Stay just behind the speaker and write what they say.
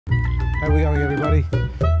How are we going, everybody?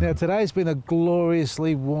 Now, today's been a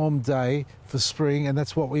gloriously warm day for spring, and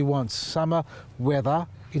that's what we want. Summer weather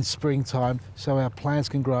in springtime so our plants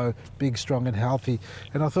can grow big, strong and healthy.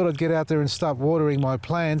 And I thought I'd get out there and start watering my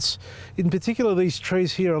plants, in particular these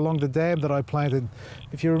trees here along the dam that I planted.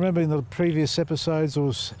 If you remember in the previous episodes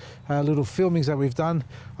or little filmings that we've done,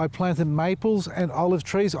 I planted maples and olive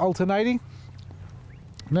trees alternating.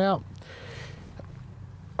 Now,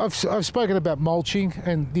 I've spoken about mulching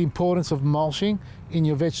and the importance of mulching in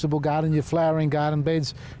your vegetable garden, your flowering garden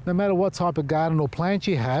beds, no matter what type of garden or plant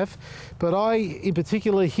you have. But I, in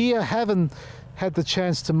particular here, haven't had the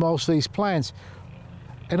chance to mulch these plants.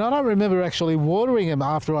 And I don't remember actually watering them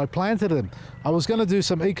after I planted them. I was going to do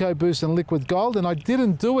some Eco Boost and Liquid Gold, and I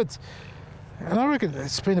didn't do it. And I reckon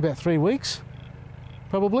it's been about 3 weeks.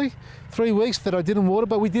 Probably 3 weeks that I didn't water,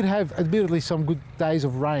 but we did have admittedly some good days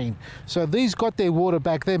of rain. So these got their water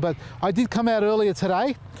back then, but I did come out earlier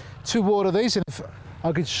today to water these. And if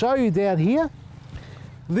I could show you down here,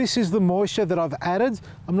 this is the moisture that I've added.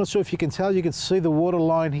 I'm not sure if you can tell, you can see the water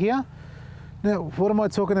line here. Now, what am I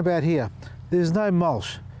talking about here? There's no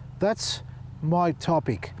mulch. That's my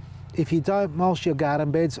topic. If you don't mulch your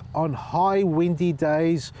garden beds on high windy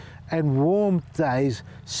days and warm days,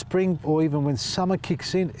 spring or even when summer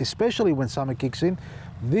kicks in, especially when summer kicks in,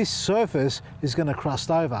 this surface is going to crust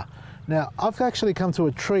over. Now, I've actually come to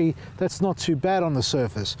a tree that's not too bad on the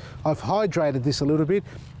surface. I've hydrated this a little bit,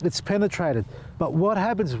 it's penetrated. But what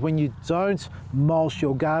happens when you don't mulch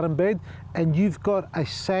your garden bed and you've got a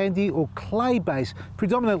sandy or clay base,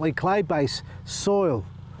 predominantly clay base soil?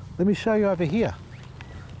 Let me show you over here,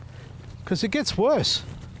 because it gets worse.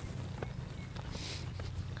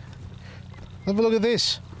 Have a look at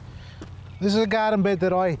this. This is a garden bed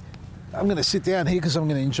that I'm going to sit down here because I'm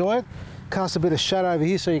going to enjoy it. Cast a bit of shadow over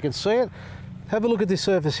here so you can see it. Have a look at this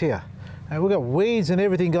surface here. And we've got weeds and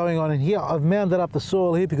everything going on in here. I've mounded up the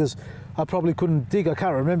soil here because I probably couldn't dig. I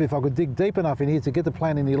can't remember if I could dig deep enough in here to get the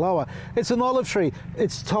plant any lower. It's an olive tree.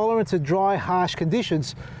 It's tolerant to dry, harsh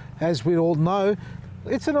conditions. As we all know,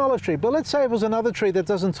 it's an olive tree. But let's say it was another tree that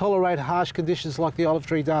doesn't tolerate harsh conditions like the olive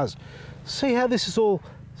tree does. See how this is all...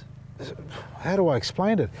 How do I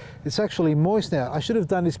explain it? It's actually moist now. I should have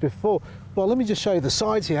done this before. Well, let me just show you the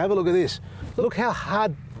sides here. Have a look at this. Look how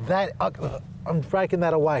hard that... I'm breaking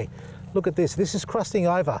that away. Look at this. This is crusting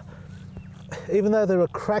over. Even though there are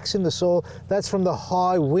cracks in the soil, that's from the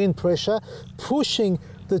high wind pressure pushing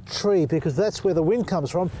the tree, because that's where the wind comes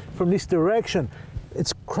from this direction.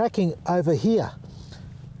 It's cracking over here.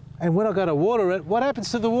 And when I go to water it, what happens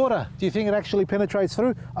to the water? Do you think it actually penetrates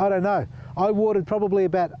through? I don't know. I watered probably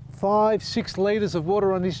about 5-6 litres of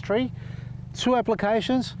water on this tree, 2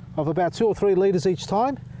 applications of about 2 or 3 litres each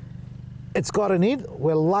time. It's gotten in.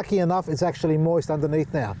 We're lucky enough it's actually moist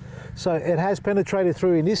underneath now. So it has penetrated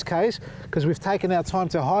through in this case because we've taken our time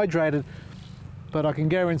to hydrate it. But I can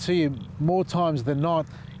guarantee you more times than not,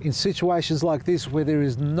 in situations like this where there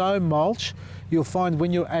is no mulch, you'll find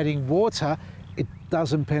when you're adding water, it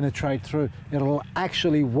doesn't penetrate through. It'll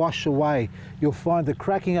actually wash away. You'll find the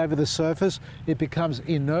cracking over the surface, it becomes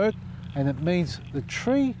inert, and it means the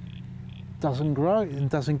tree doesn't grow and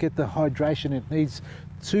doesn't get the hydration it needs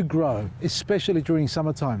to grow, especially during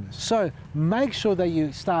summertime. So make sure that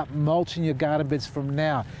you start mulching your garden beds from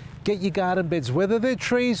now. Get your garden beds, whether they're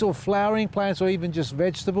trees or flowering plants or even just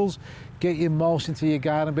vegetables, get your mulch into your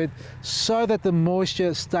garden bed so that the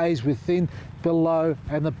moisture stays within, below,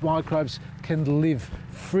 and the microbes can live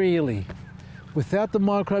freely. Without the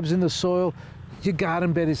microbes in the soil, your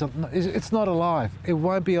garden bed it's not alive. It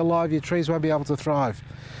won't be alive, your trees won't be able to thrive.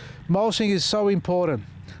 Mulching is so important.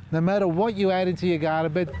 No matter what you add into your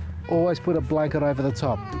garden bed, always put a blanket over the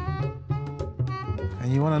top.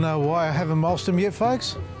 And you want to know why I haven't mulched them yet,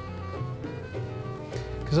 folks?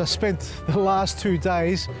 Because I spent the last 2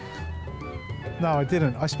 days, no I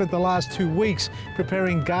didn't, I spent the last 2 weeks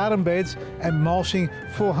preparing garden beds and mulching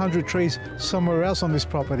 400 trees somewhere else on this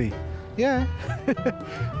property. Yeah,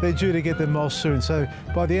 they're due to get them mulched soon, so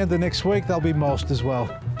by the end of next week they'll be mulched as well.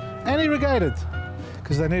 And irrigated,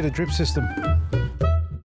 because they need a drip system.